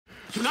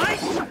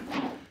Tonight,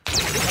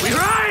 we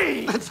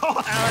ride! That's all.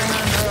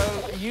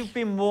 Alejandro, you've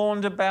been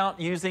warned about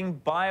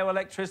using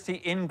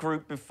bioelectricity in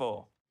group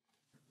before.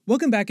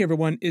 Welcome back,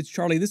 everyone. It's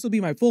Charlie. This will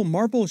be my full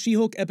Marvel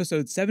She-Hulk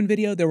Episode 7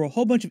 video. There were a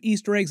whole bunch of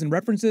Easter eggs and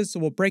references, so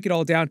we'll break it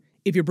all down.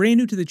 If you're brand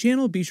new to the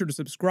channel, be sure to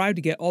subscribe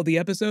to get all the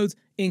episodes,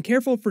 and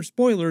careful for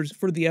spoilers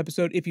for the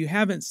episode if you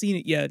haven't seen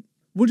it yet.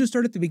 We'll just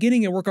start at the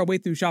beginning and work our way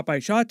through shot by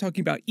shot,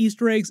 talking about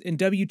Easter eggs and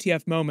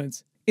WTF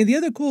moments. And the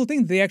other cool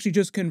thing that they actually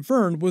just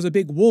confirmed was a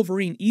big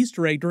Wolverine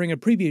Easter egg during a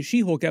previous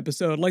She-Hulk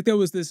episode. Like, there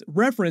was this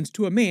reference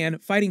to a man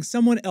fighting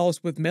someone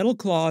else with metal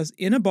claws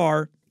in a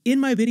bar. In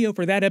my video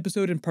for that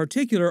episode in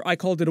particular, I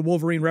called it a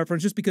Wolverine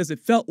reference just because it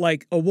felt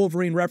like a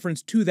Wolverine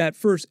reference to that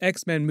first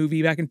X-Men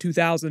movie back in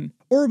 2000.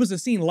 Or it was a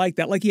scene like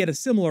that, like he had a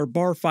similar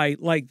bar fight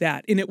like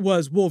that, and it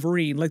was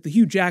Wolverine, like the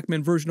Hugh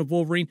Jackman version of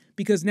Wolverine,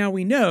 because now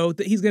we know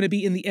that he's going to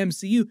be in the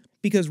MCU,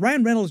 because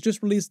Ryan Reynolds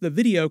just released the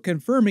video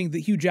confirming that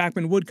Hugh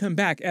Jackman would come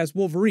back as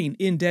Wolverine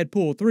in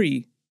Deadpool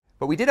 3.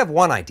 But we did have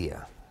one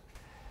idea.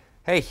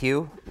 Hey,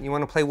 Hugh, you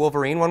want to play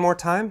Wolverine one more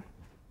time?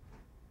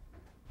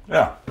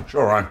 Yeah,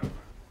 sure, Ryan.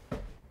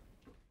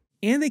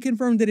 And they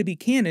confirmed that it'd be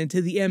canon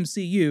to the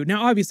MCU.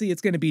 Now, obviously,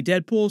 it's going to be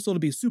Deadpool, so it'll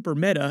be super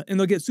meta, and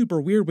they'll get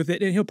super weird with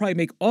it, and he'll probably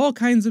make all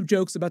kinds of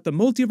jokes about the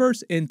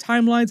multiverse and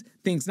timelines,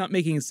 things not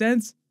making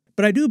sense.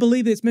 But I do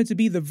believe that it's meant to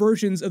be the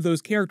versions of those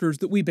characters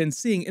that we've been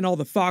seeing in all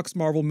the Fox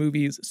Marvel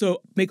movies.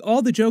 So make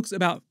all the jokes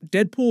about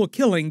Deadpool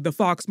killing the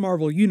Fox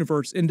Marvel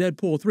universe in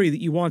Deadpool 3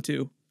 that you want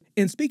to.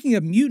 And speaking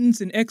of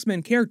mutants and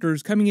X-Men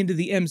characters coming into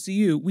the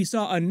MCU, we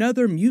saw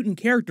another mutant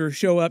character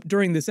show up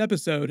during this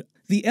episode.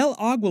 The El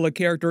Aguila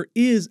character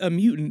is a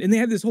mutant, and they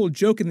had this whole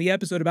joke in the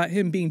episode about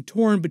him being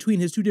torn between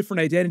his two different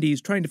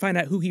identities, trying to find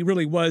out who he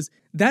really was.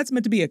 That's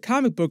meant to be a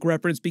comic book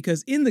reference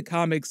because in the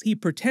comics, he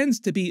pretends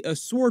to be a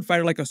sword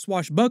fighter like a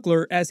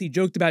swashbuckler, as he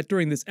joked about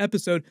during this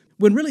episode,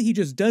 when really he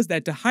just does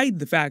that to hide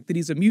the fact that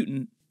he's a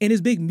mutant. And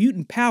his big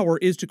mutant power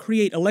is to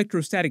create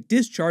electrostatic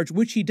discharge,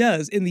 which he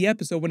does in the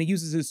episode when he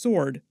uses his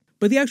sword.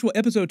 But the actual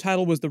episode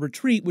title was The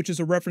Retreat, which is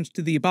a reference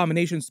to the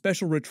Abomination's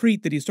special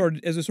retreat that he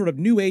started as a sort of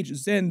New Age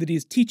Zen that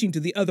he's teaching to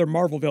the other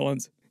Marvel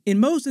villains. And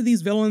most of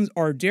these villains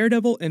are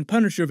Daredevil and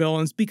Punisher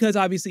villains, because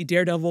obviously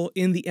Daredevil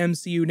in the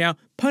MCU now.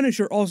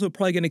 Punisher also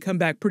probably going to come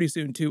back pretty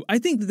soon too. I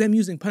think that them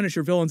using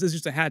Punisher villains is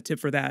just a hat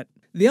tip for that.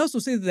 They also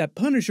say that that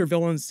Punisher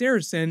villain,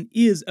 Saracen,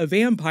 is a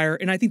vampire,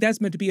 and I think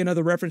that's meant to be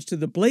another reference to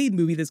the Blade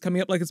movie that's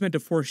coming up, like it's meant to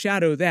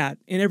foreshadow that,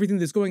 and everything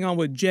that's going on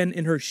with Jen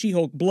and her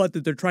She-Hulk blood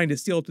that they're trying to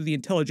steal through the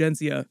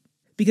Intelligencia.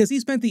 Because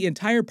he spent the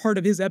entire part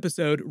of his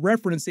episode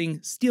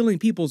referencing stealing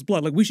people's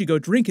blood, like we should go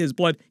drink his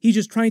blood, he's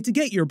just trying to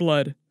get your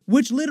blood.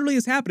 Which literally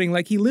is happening,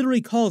 like he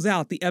literally calls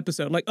out the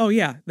episode, like, oh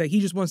yeah, that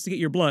he just wants to get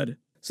your blood.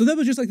 So that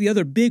was just like the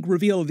other big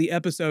reveal of the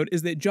episode,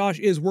 is that Josh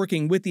is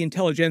working with the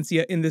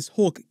Intelligencia in this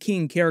Hulk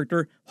King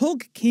character.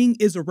 Hulk King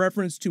is a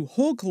reference to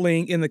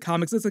Hulkling in the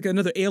comics. That's like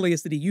another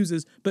alias that he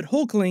uses, but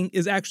Hulkling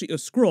is actually a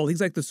Skrull.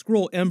 He's like the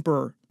Skrull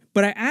Emperor.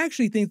 But I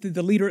actually think that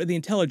the leader of the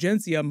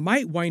Intelligencia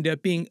might wind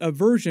up being a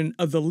version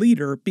of the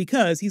leader,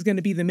 because he's going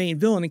to be the main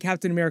villain in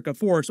Captain America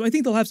 4, so I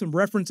think they'll have some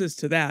references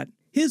to that.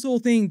 His whole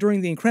thing during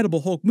the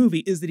Incredible Hulk movie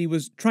is that he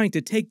was trying to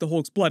take the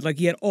Hulk's blood, like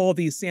he had all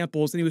these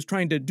samples and he was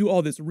trying to do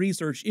all this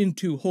research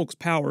into Hulk's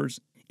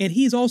powers. And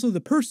he's also the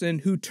person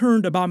who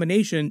turned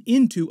Abomination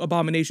into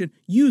Abomination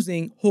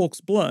using Hulk's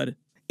blood.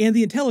 And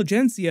the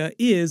Intelligencia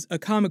is a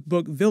comic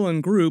book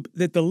villain group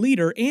that the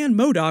leader and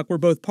MODOK were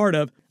both part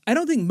of. I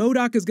don't think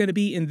MODOK is going to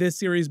be in this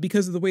series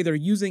because of the way they're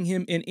using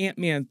him in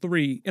Ant-Man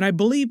 3, and I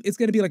believe it's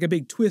going to be like a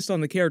big twist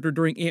on the character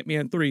during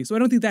Ant-Man 3, so I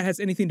don't think that has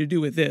anything to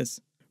do with this.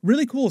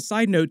 Really cool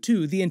side note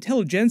too, the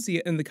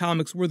Intelligencia in the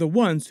comics were the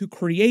ones who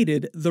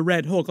created the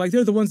Red Hulk, like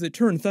they're the ones that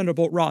turned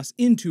Thunderbolt Ross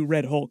into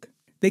Red Hulk.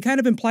 They kind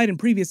of implied in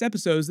previous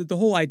episodes that the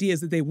whole idea is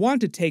that they want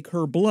to take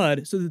her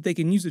blood so that they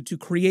can use it to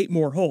create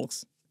more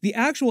Hulks. The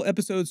actual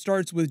episode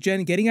starts with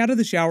Jen getting out of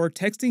the shower,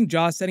 texting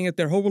Joss, setting up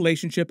their whole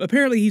relationship.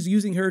 Apparently he's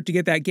using her to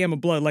get that gamma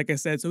blood, like I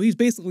said, so he's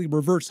basically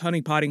reverse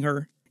honeypotting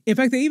her. In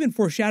fact, they even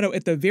foreshadow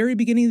at the very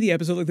beginning of the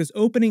episode, like this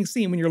opening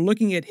scene when you're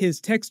looking at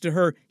his text to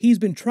her, he's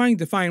been trying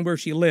to find where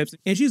she lives.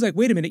 And she's like,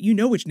 wait a minute, you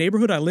know which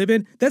neighborhood I live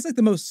in? That's like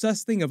the most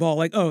sus thing of all,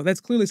 like, oh, that's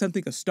clearly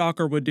something a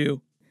stalker would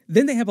do.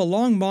 Then they have a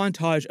long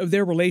montage of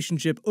their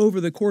relationship over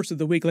the course of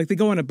the week. Like they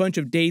go on a bunch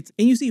of dates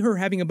and you see her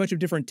having a bunch of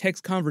different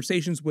text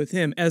conversations with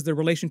him as their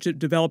relationship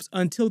develops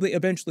until they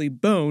eventually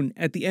bone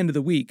at the end of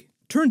the week.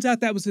 Turns out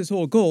that was his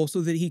whole goal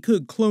so that he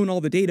could clone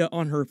all the data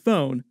on her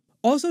phone.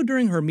 Also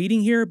during her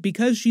meeting here,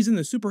 because she's in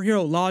the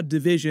superhero law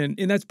division,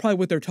 and that's probably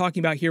what they're talking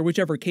about here,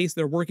 whichever case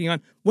they're working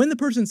on, when the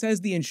person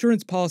says the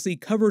insurance policy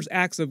covers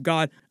acts of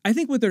God, I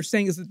think what they're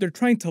saying is that they're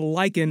trying to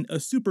liken a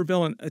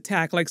supervillain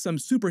attack, like some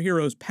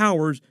superhero's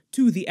powers,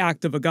 to the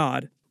act of a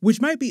god.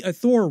 Which might be a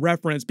Thor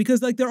reference,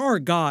 because like there are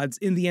gods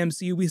in the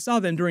MCU, we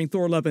saw them during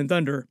Thor Love and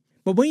Thunder.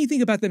 But when you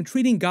think about them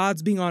treating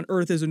gods being on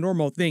Earth as a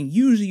normal thing,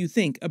 usually you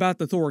think about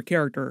the Thor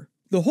character.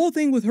 The whole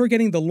thing with her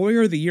getting the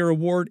Lawyer of the Year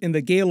award in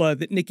the gala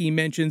that Nikki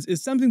mentions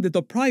is something that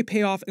they'll probably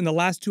pay off in the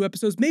last 2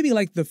 episodes, maybe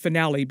like the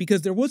finale,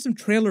 because there was some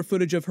trailer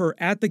footage of her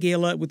at the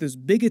gala with this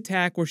big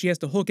attack where she has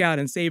to hook out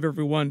and save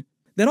everyone.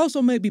 That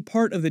also might be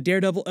part of the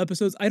Daredevil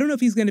episodes. I don't know if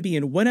he's going to be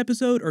in 1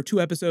 episode or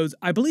 2 episodes.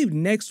 I believe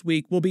next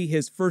week will be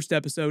his first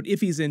episode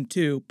if he's in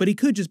 2, but he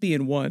could just be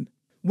in 1.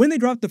 When they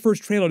dropped the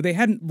first trailer, they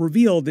hadn't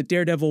revealed that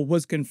Daredevil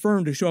was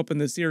confirmed to show up in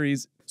the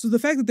series, so the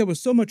fact that there was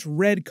so much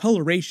red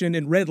coloration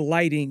and red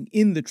lighting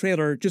in the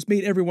trailer just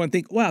made everyone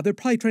think, wow, they're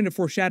probably trying to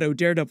foreshadow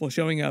Daredevil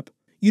showing up.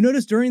 You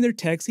notice during their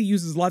text, he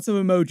uses lots of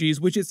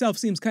emojis, which itself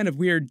seems kind of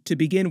weird to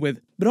begin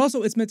with, but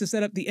also it's meant to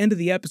set up the end of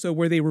the episode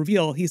where they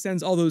reveal he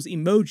sends all those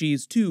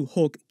emojis to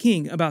Hulk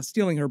King about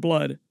stealing her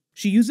blood.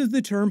 She uses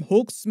the term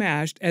Hulk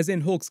smashed, as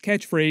in Hulk's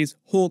catchphrase,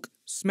 Hulk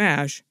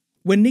smash.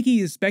 When Nikki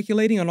is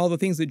speculating on all the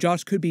things that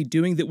Josh could be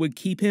doing that would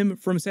keep him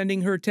from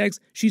sending her text,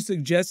 she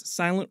suggests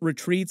silent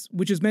retreats,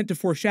 which is meant to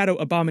foreshadow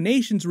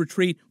Abomination's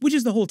retreat, which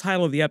is the whole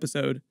title of the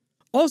episode.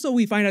 Also,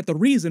 we find out the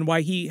reason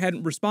why he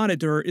hadn't responded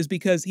to her is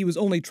because he was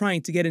only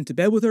trying to get into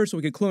bed with her so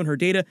he could clone her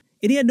data,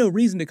 and he had no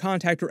reason to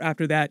contact her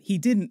after that. He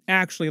didn't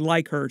actually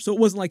like her, so it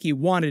wasn't like he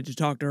wanted to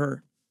talk to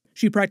her.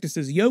 She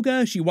practices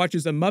yoga, she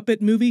watches a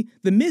Muppet movie.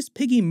 The Miss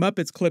Piggy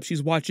Muppets clip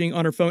she's watching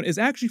on her phone is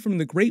actually from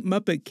the Great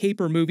Muppet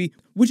Caper movie,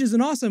 which is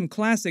an awesome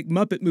classic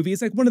Muppet movie.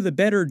 It's like one of the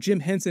better Jim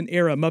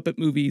Henson-era Muppet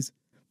movies.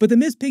 But the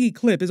Miss Piggy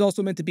clip is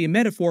also meant to be a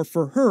metaphor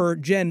for her,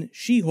 Jen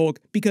She-Hulk,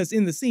 because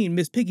in the scene,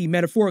 Miss Piggy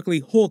metaphorically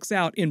hulks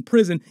out in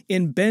prison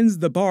and bends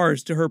the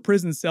bars to her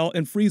prison cell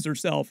and frees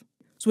herself.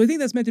 So I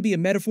think that's meant to be a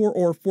metaphor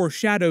or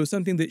foreshadow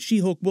something that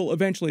She-Hulk will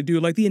eventually do,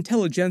 like the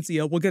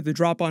Intelligencia will get the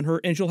drop on her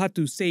and she'll have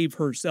to save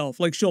herself,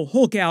 like she'll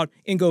Hulk out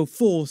and go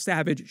full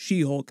savage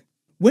She-Hulk.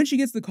 When she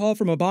gets the call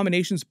from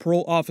Abomination's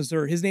parole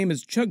officer, his name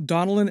is Chuck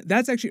Donnellan,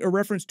 that's actually a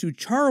reference to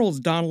Charles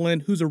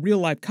Donnellan, who's a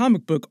real-life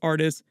comic book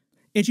artist,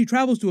 and she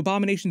travels to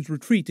Abomination's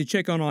retreat to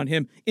check on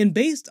him, and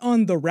based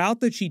on the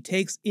route that she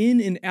takes in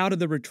and out of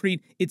the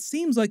retreat, it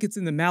seems like it's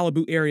in the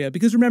Malibu area,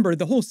 because remember,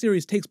 the whole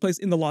series takes place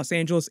in the Los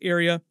Angeles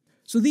area.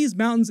 So these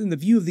mountains and the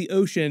view of the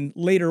ocean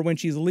later when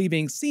she's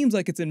leaving seems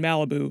like it's in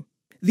Malibu.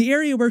 The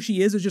area where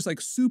she is just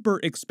like super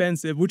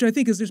expensive, which I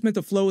think is just meant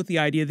to flow with the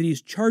idea that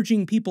he's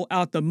charging people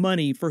out the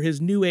money for his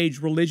new age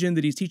religion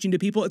that he's teaching to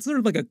people. It's sort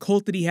of like a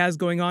cult that he has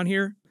going on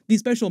here. These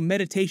special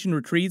meditation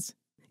retreats.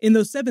 And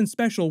those 7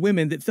 special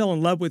women that fell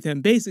in love with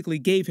him basically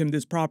gave him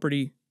this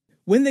property.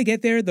 When they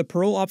get there, the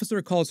parole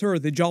officer calls her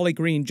the Jolly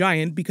Green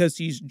Giant because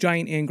she's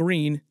giant and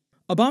green.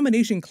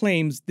 Abomination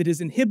claims that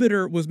his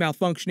inhibitor was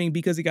malfunctioning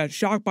because he got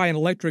shocked by an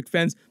electric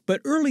fence, but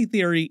early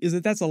theory is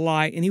that that's a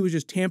lie and he was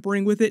just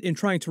tampering with it and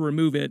trying to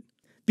remove it.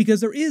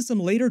 Because there is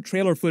some later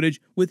trailer footage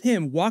with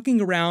him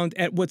walking around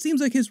at what seems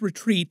like his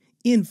retreat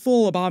in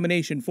full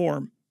Abomination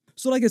form.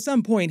 So like at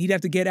some point he'd have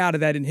to get out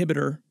of that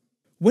inhibitor.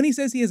 When he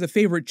says he has a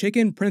favorite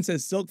chicken,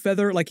 Princess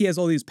Silkfeather, like he has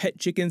all these pet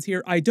chickens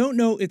here, I don't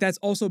know if that's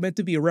also meant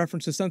to be a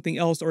reference to something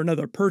else or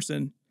another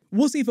person.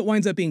 We'll see if it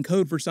winds up being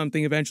code for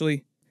something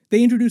eventually.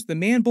 They introduced the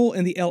Man-Bull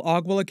and the El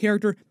Aguila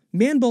character.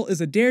 Man-Bull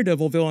is a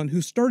Daredevil villain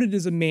who started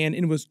as a man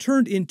and was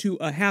turned into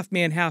a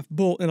half-man,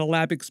 half-bull in a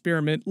lab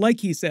experiment,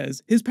 like he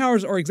says. His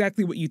powers are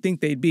exactly what you think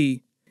they'd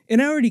be.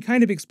 And I already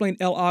kind of explained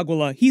El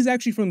Aguila. He's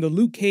actually from the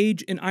Luke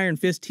Cage and Iron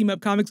Fist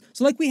team-up comics,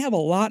 so like we have a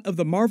lot of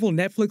the Marvel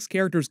Netflix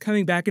characters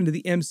coming back into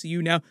the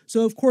MCU now,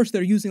 so of course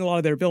they're using a lot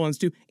of their villains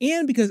too.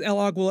 And because El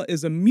Aguila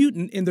is a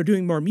mutant and they're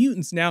doing more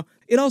mutants now,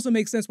 it also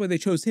makes sense why they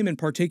chose him in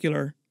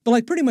particular. But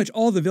like pretty much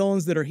all the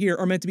villains that are here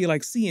are meant to be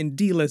like C and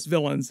D-list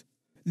villains.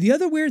 The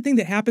other weird thing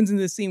that happens in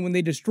this scene when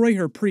they destroy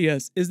her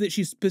Prius is that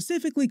she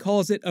specifically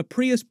calls it a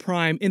Prius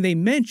Prime, and they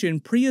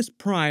mention Prius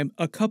Prime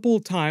a couple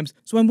times,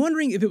 so I'm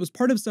wondering if it was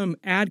part of some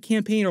ad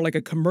campaign or like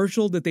a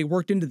commercial that they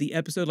worked into the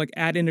episode, like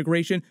ad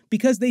integration,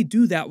 because they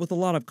do that with a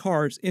lot of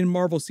cars in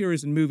Marvel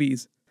series and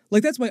movies.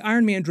 Like that's why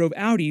Iron Man drove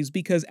Audis,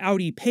 because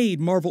Audi paid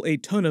Marvel a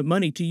ton of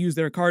money to use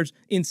their cars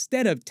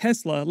instead of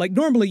Tesla, like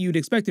normally you'd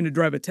expect him to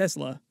drive a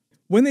Tesla.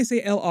 When they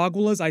say El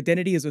Aguila's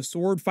identity as a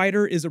sword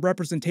fighter is a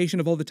representation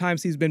of all the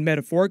times he's been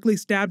metaphorically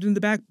stabbed in the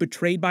back,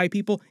 betrayed by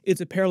people, it's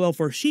a parallel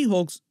for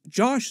She-Hulk's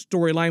Josh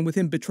storyline with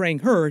him betraying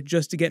her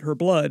just to get her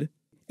blood.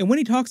 And when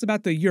he talks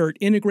about the yurt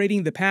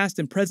integrating the past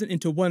and present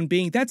into one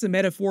being, that's a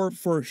metaphor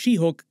for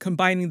She-Hulk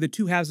combining the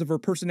 2 halves of her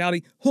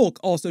personality, Hulk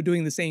also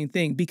doing the same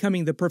thing,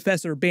 becoming the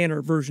Professor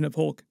Banner version of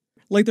Hulk.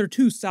 Like they're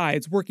 2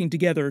 sides working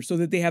together so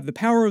that they have the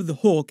power of the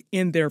Hulk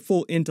and their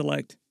full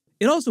intellect.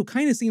 It also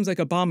kind of seems like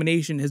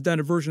Abomination has done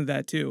a version of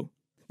that too.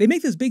 They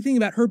make this big thing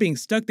about her being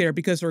stuck there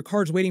because her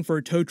car's waiting for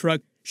a tow truck.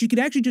 She could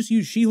actually just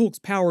use She-Hulk's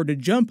power to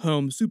jump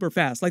home super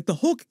fast. Like the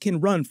Hulk can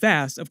run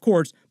fast, of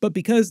course, but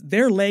because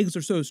their legs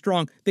are so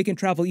strong, they can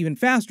travel even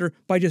faster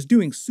by just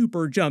doing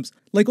super jumps,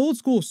 like old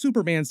school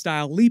Superman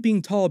style,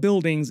 leaping tall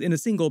buildings in a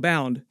single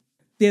bound.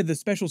 They have the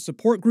special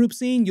support group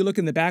scene. You look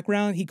in the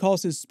background, he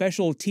calls his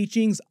special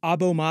teachings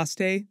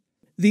Abomaste.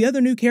 The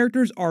other new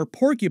characters are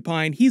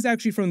Porcupine. He's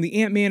actually from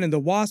the Ant-Man and the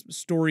Wasp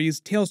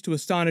stories, Tales to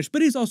Astonish,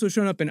 but he's also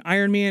shown up in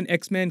Iron Man,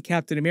 X-Men,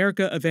 Captain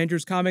America,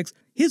 Avengers comics.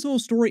 His whole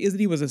story is that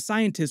he was a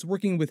scientist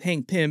working with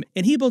Hank Pym,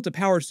 and he built a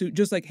power suit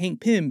just like Hank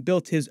Pym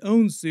built his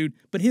own suit,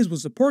 but his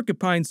was a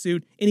porcupine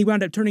suit, and he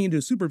wound up turning into a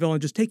supervillain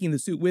just taking the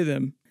suit with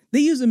him. They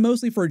use him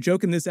mostly for a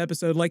joke in this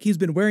episode, like he's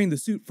been wearing the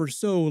suit for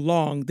so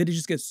long that he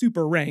just gets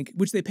super rank,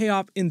 which they pay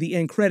off in the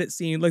end credit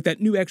scene, like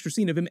that new extra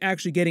scene of him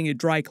actually getting it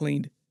dry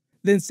cleaned.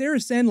 Then Sarah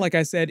Sen, like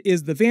I said,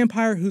 is the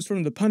vampire who's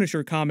from the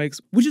Punisher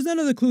comics, which is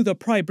another clue they'll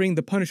probably bring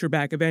the Punisher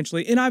back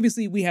eventually. And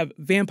obviously we have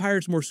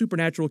vampires, more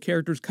supernatural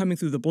characters coming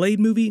through the Blade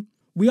movie.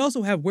 We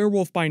also have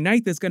Werewolf by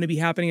Night that's going to be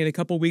happening in a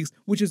couple weeks,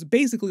 which is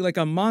basically like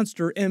a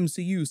monster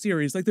MCU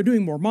series. Like they're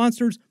doing more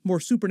monsters, more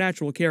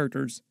supernatural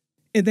characters.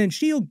 And then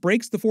S.H.I.E.L.D.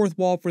 breaks the fourth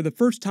wall for the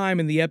first time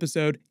in the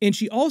episode, and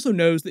she also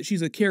knows that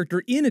she's a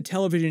character in a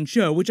television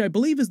show, which I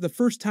believe is the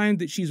first time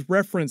that she's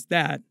referenced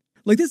that.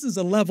 Like, this is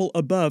a level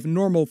above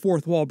normal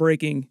fourth wall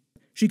breaking.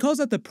 She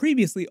calls out the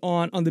previously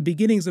on the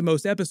beginnings of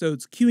most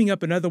episodes, queuing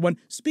up another one,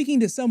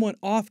 speaking to someone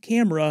off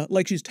camera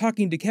like she's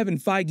talking to Kevin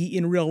Feige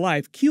in real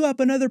life. Queue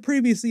up another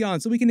previously on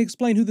so we can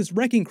explain who this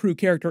Wrecking Crew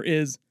character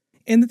is.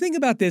 And the thing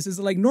about this is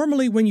that, like,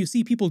 normally when you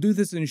see people do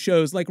this in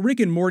shows, like Rick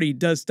and Morty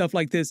does stuff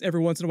like this every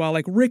once in a while,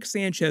 like Rick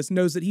Sanchez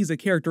knows that he's a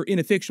character in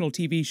a fictional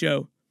TV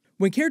show.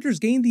 When characters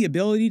gain the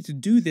ability to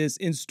do this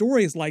in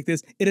stories like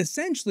this, it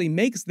essentially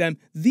makes them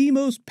the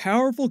most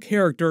powerful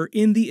character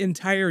in the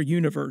entire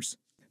universe.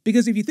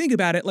 Because if you think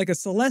about it, like a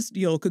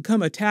Celestial could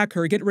come attack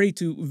her, get ready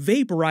to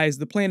vaporize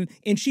the planet,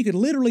 and she could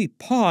literally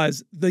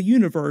pause the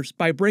universe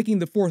by breaking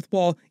the fourth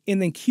wall and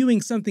then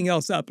queuing something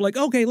else up. Like,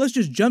 okay, let's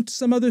just jump to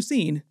some other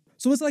scene.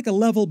 So it's like a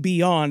level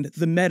beyond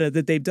the meta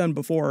that they've done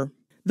before.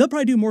 They'll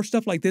probably do more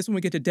stuff like this when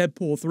we get to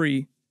Deadpool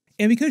 3.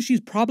 And because she's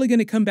probably going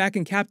to come back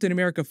in Captain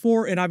America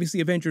 4 and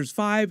obviously Avengers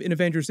 5 and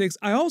Avengers 6,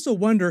 I also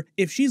wonder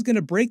if she's going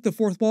to break the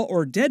fourth wall,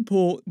 or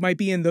Deadpool might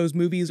be in those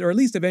movies, or at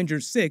least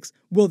Avengers 6.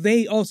 Will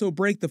they also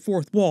break the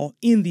fourth wall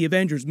in the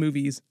Avengers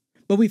movies?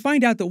 But we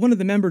find out that one of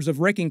the members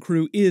of Wrecking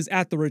Crew is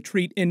at the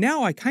retreat, and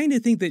now I kind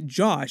of think that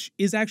Josh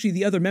is actually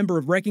the other member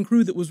of Wrecking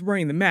Crew that was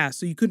wearing the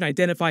mask, so you couldn't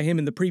identify him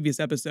in the previous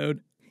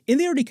episode. And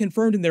they already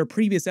confirmed in their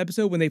previous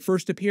episode when they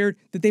first appeared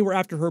that they were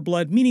after her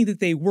blood, meaning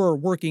that they were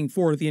working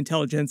for the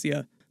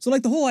Intelligencia. So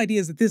like the whole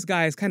idea is that this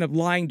guy is kind of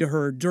lying to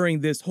her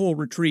during this whole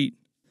retreat.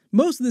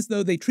 Most of this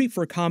though they treat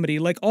for comedy,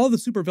 like all the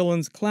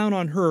supervillains clown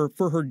on her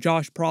for her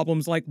Josh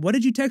problems, like, what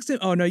did you text him?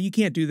 Oh no, you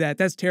can't do that,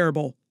 that's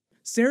terrible.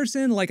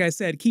 Saracen, like I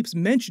said, keeps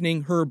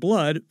mentioning her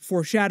blood,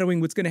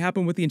 foreshadowing what's going to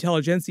happen with the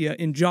Intelligencia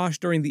in Josh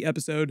during the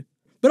episode.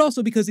 But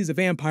also because he's a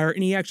vampire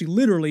and he actually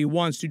literally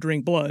wants to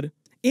drink blood.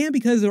 And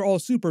because they're all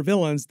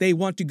supervillains, they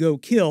want to go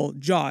kill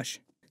Josh.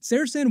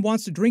 Saracen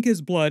wants to drink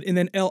his blood, and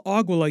then El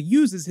Aguila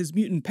uses his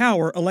mutant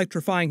power,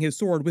 electrifying his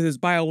sword with his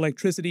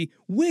bioelectricity,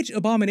 which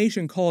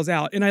Abomination calls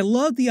out. And I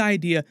love the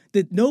idea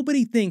that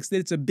nobody thinks that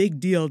it's a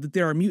big deal that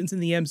there are mutants in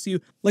the MCU.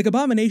 Like,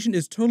 Abomination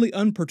is totally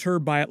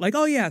unperturbed by it. Like,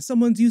 oh yeah,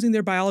 someone's using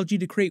their biology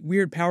to create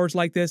weird powers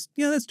like this.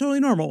 Yeah, that's totally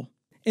normal.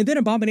 And then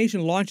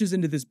Abomination launches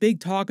into this big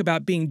talk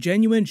about being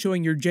genuine,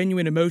 showing your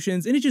genuine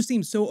emotions, and it just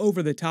seems so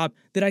over the top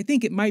that I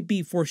think it might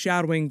be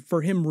foreshadowing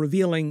for him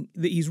revealing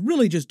that he's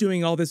really just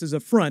doing all this as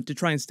a front to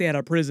try and stay out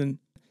of prison.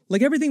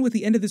 Like everything with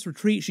the end of this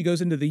retreat, she goes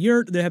into the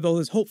yurt, they have all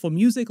this hopeful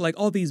music, like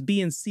all these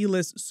B and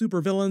C-list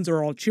supervillains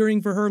are all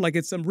cheering for her, like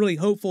it's some really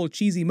hopeful,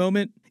 cheesy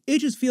moment. It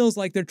just feels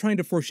like they're trying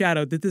to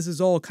foreshadow that this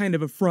is all kind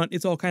of a front,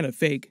 it's all kind of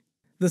fake.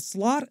 The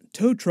Slott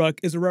tow truck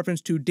is a reference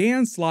to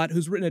Dan Slott,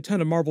 who's written a ton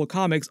of Marvel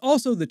comics.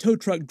 Also, the tow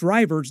truck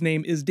driver's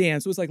name is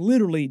Dan, so it's like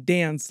literally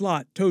Dan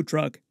Slott tow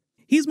truck.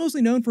 He's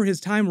mostly known for his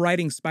time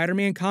writing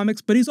Spider-Man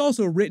comics, but he's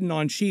also written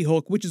on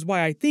She-Hulk, which is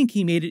why I think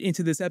he made it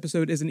into this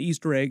episode as an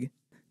Easter egg.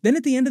 Then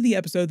at the end of the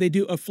episode, they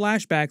do a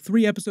flashback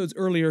 3 episodes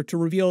earlier to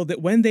reveal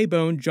that when they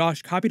boned,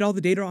 Josh copied all the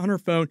data on her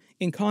phone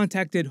and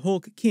contacted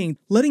Hulk King,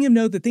 letting him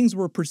know that things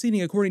were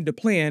proceeding according to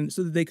plan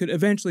so that they could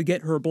eventually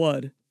get her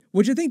blood.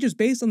 Which I think just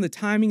based on the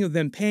timing of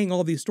them paying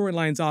all these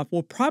storylines off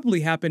will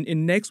probably happen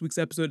in next week's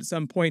episode at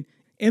some point.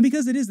 And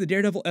because it is the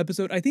Daredevil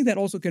episode, I think that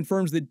also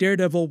confirms that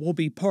Daredevil will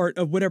be part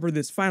of whatever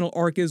this final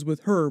arc is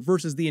with her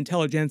versus the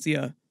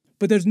Intelligencia.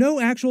 But there's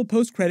no actual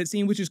post-credit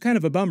scene, which is kind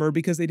of a bummer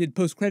because they did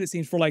post-credit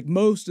scenes for like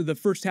most of the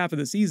first half of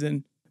the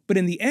season. But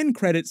in the end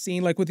credit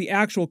scene, like with the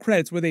actual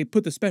credits where they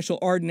put the special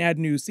art and add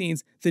new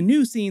scenes, the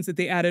new scenes that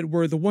they added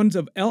were the ones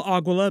of El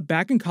Aguila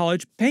back in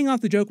college, paying off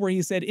the joke where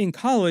he said in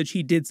college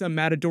he did some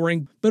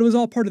matadoring, but it was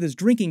all part of this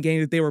drinking game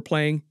that they were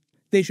playing.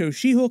 They show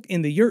She-Hulk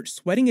in the yurt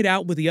sweating it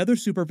out with the other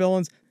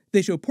supervillains.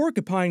 They show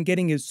Porcupine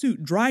getting his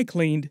suit dry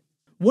cleaned.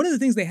 One of the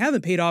things they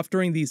haven't paid off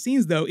during these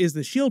scenes, though, is the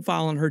S.H.I.E.L.D.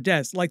 file on her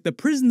desk. Like, the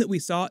prison that we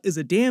saw is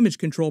a damage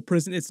control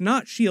prison, it's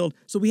not S.H.I.E.L.D.,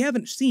 so we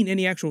haven't seen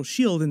any actual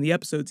S.H.I.E.L.D. in the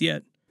episodes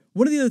yet.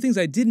 One of the other things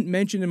I didn't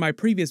mention in my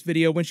previous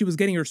video when she was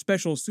getting her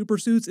special super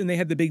suits and they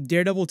had the big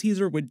Daredevil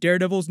teaser with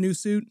Daredevil's new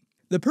suit,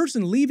 the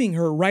person leaving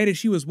her right as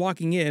she was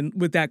walking in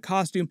with that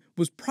costume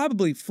was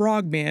probably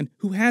Frogman,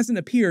 who hasn't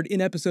appeared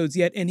in episodes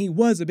yet, and he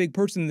was a big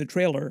person in the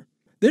trailer.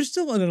 There's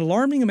still an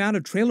alarming amount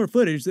of trailer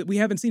footage that we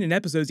haven't seen in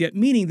episodes yet,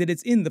 meaning that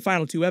it's in the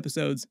final 2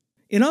 episodes.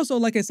 And also,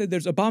 like I said,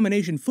 there's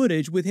Abomination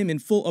footage with him in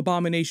full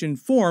Abomination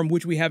form,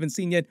 which we haven't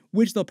seen yet,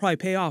 which they'll probably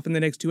pay off in the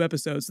next 2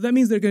 episodes. So that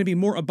means there's going to be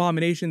more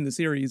Abomination in the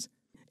series.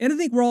 And I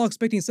think we're all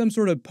expecting some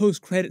sort of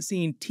post-credit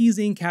scene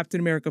teasing Captain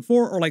America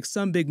 4 or like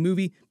some big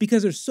movie,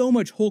 because there's so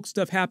much Hulk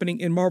stuff happening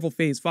in Marvel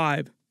Phase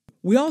 5.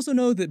 We also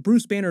know that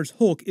Bruce Banner's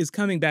Hulk is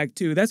coming back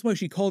too. That's why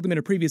she called him in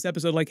a previous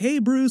episode like, "Hey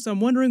Bruce, I'm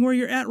wondering where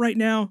you're at right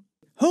now."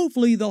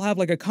 Hopefully they'll have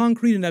like a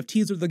concrete enough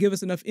teaser that'll give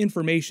us enough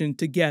information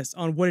to guess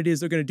on what it is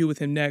they're going to do with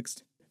him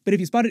next. But if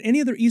you spotted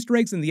any other Easter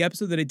eggs in the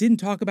episode that I didn't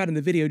talk about in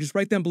the video, just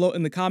write them below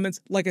in the comments.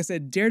 Like I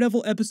said,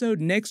 Daredevil episode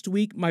next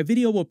week. My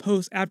video will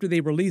post after they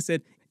release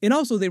it. And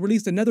also, they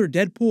released another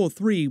Deadpool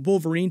 3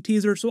 Wolverine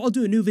teaser, so I'll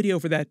do a new video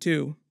for that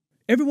too.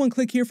 Everyone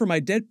click here for my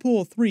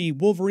Deadpool 3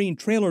 Wolverine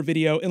trailer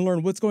video and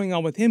learn what's going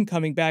on with him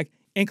coming back.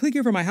 And click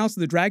here for my House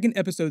of the Dragon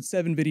episode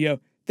 7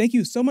 video. Thank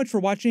you so much for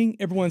watching.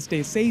 Everyone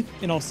stay safe,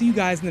 and I'll see you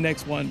guys in the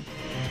next one.